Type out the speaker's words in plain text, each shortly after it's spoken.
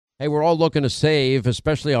Hey, we're all looking to save,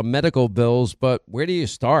 especially on medical bills, but where do you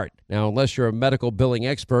start? Now, unless you're a medical billing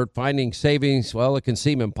expert, finding savings, well, it can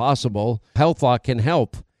seem impossible. HealthLock can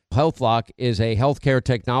help. HealthLock is a healthcare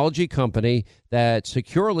technology company that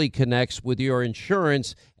securely connects with your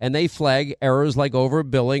insurance, and they flag errors like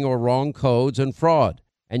overbilling or wrong codes and fraud.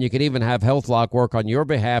 And you can even have HealthLock work on your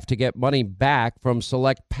behalf to get money back from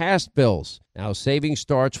select past bills. Now, saving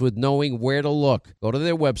starts with knowing where to look. Go to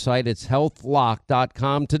their website. It's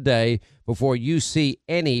healthlock.com today before you see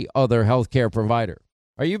any other healthcare provider.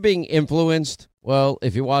 Are you being influenced? Well,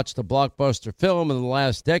 if you watched a blockbuster film in the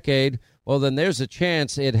last decade, well, then there's a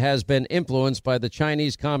chance it has been influenced by the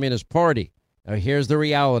Chinese Communist Party. Now, here's the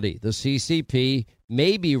reality. The CCP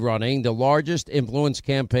may be running the largest influence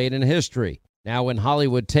campaign in history. Now, in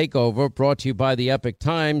Hollywood Takeover, brought to you by the Epoch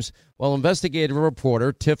Times, investigative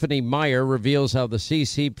reporter Tiffany Meyer reveals how the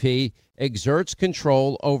CCP exerts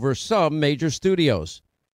control over some major studios.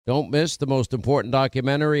 Don't miss the most important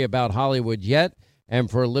documentary about Hollywood yet,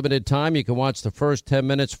 and for a limited time, you can watch the first 10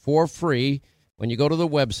 minutes for free when you go to the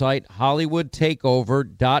website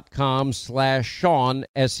hollywoodtakeover.com/Sean,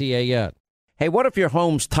 S-E-A-N. Hey, what if your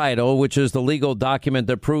home's title, which is the legal document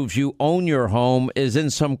that proves you own your home, is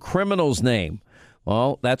in some criminal's name?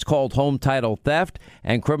 Well, that's called home title theft,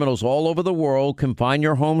 and criminals all over the world can find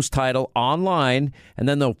your home's title online, and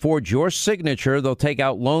then they'll forge your signature. They'll take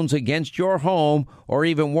out loans against your home, or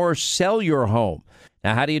even worse, sell your home.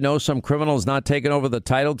 Now, how do you know some criminal is not taking over the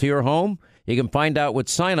title to your home? You can find out with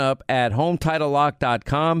sign up at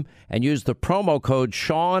HometitleLock.com and use the promo code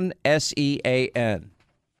Sean, S-E-A-N.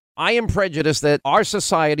 I am prejudiced that our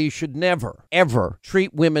society should never, ever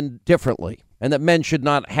treat women differently, and that men should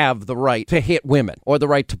not have the right to hit women or the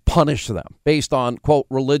right to punish them based on, quote,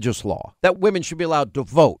 religious law. That women should be allowed to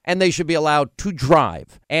vote and they should be allowed to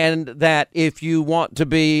drive. And that if you want to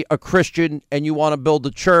be a Christian and you want to build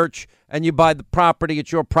a church and you buy the property,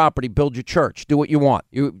 it's your property, build your church, do what you want.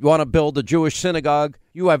 You want to build a Jewish synagogue,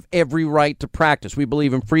 you have every right to practice. We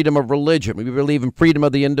believe in freedom of religion. We believe in freedom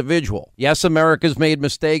of the individual. Yes, America's made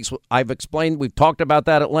mistakes. I've explained, we've talked about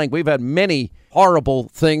that at length. We've had many horrible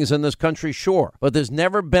things in this country, sure. But there's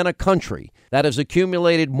never been a country that has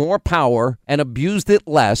accumulated more power and abused it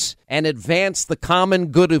less and advanced the common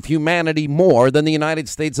good of humanity more than the United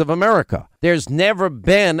States of America. There's never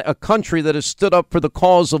been a country that has stood up for the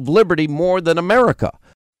cause of liberty more than America.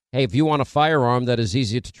 Hey, if you want a firearm that is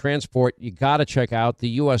easy to transport, you got to check out the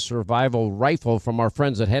U.S. Survival Rifle from our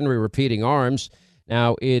friends at Henry Repeating Arms.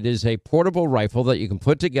 Now, it is a portable rifle that you can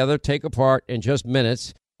put together, take apart in just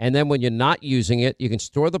minutes. And then when you're not using it, you can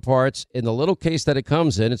store the parts in the little case that it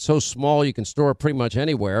comes in. It's so small you can store it pretty much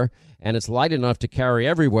anywhere, and it's light enough to carry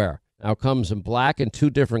everywhere. Now, it comes in black and 2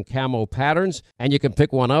 different camo patterns, and you can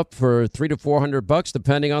pick one up for $300 to $400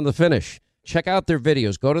 depending on the finish. Check out their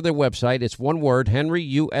videos. Go to their website. It's one word,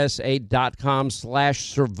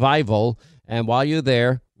 henryusa.com/survival. And while you're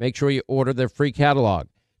there, make sure you order their free catalog.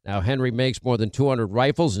 Now, Henry makes more than 200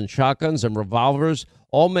 rifles and shotguns and revolvers,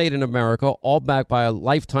 all made in America, all backed by a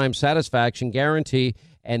lifetime satisfaction guarantee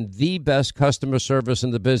and the best customer service in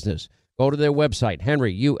the business. Go to their website,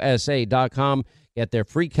 henryusa.com. Get their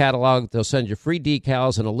free catalog. They'll send you free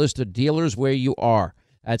decals and a list of dealers where you are.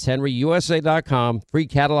 That's henryusa.com. Free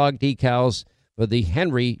catalog decals for the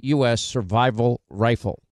Henry U.S. Survival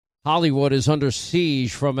Rifle. Hollywood is under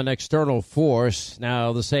siege from an external force.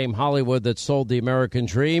 Now, the same Hollywood that sold the American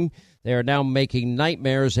dream, they are now making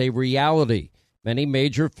nightmares a reality. Many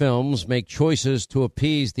major films make choices to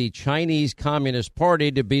appease the Chinese Communist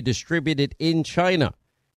Party to be distributed in China.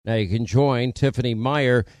 Now, you can join Tiffany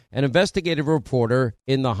Meyer, an investigative reporter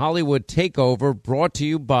in the Hollywood Takeover, brought to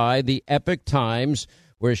you by the Epoch Times,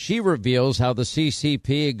 where she reveals how the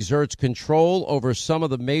CCP exerts control over some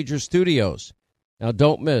of the major studios. Now,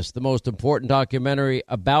 don't miss the most important documentary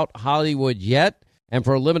about Hollywood yet. And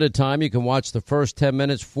for a limited time, you can watch the first 10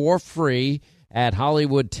 minutes for free at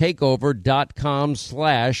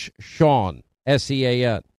hollywoodtakeover.com/Sean,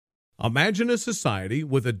 S-E-A-N. Imagine a society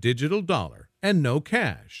with a digital dollar and no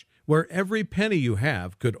cash, where every penny you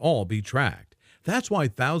have could all be tracked. That's why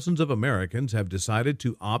thousands of Americans have decided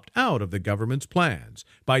to opt out of the government's plans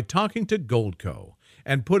by talking to Goldco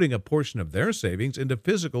and putting a portion of their savings into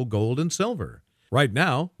physical gold and silver. Right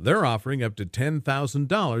now, they're offering up to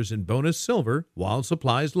 $10,000 in bonus silver while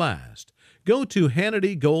supplies last. Go to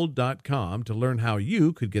HannityGold.com to learn how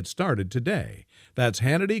you could get started today. That's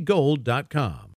HannityGold.com.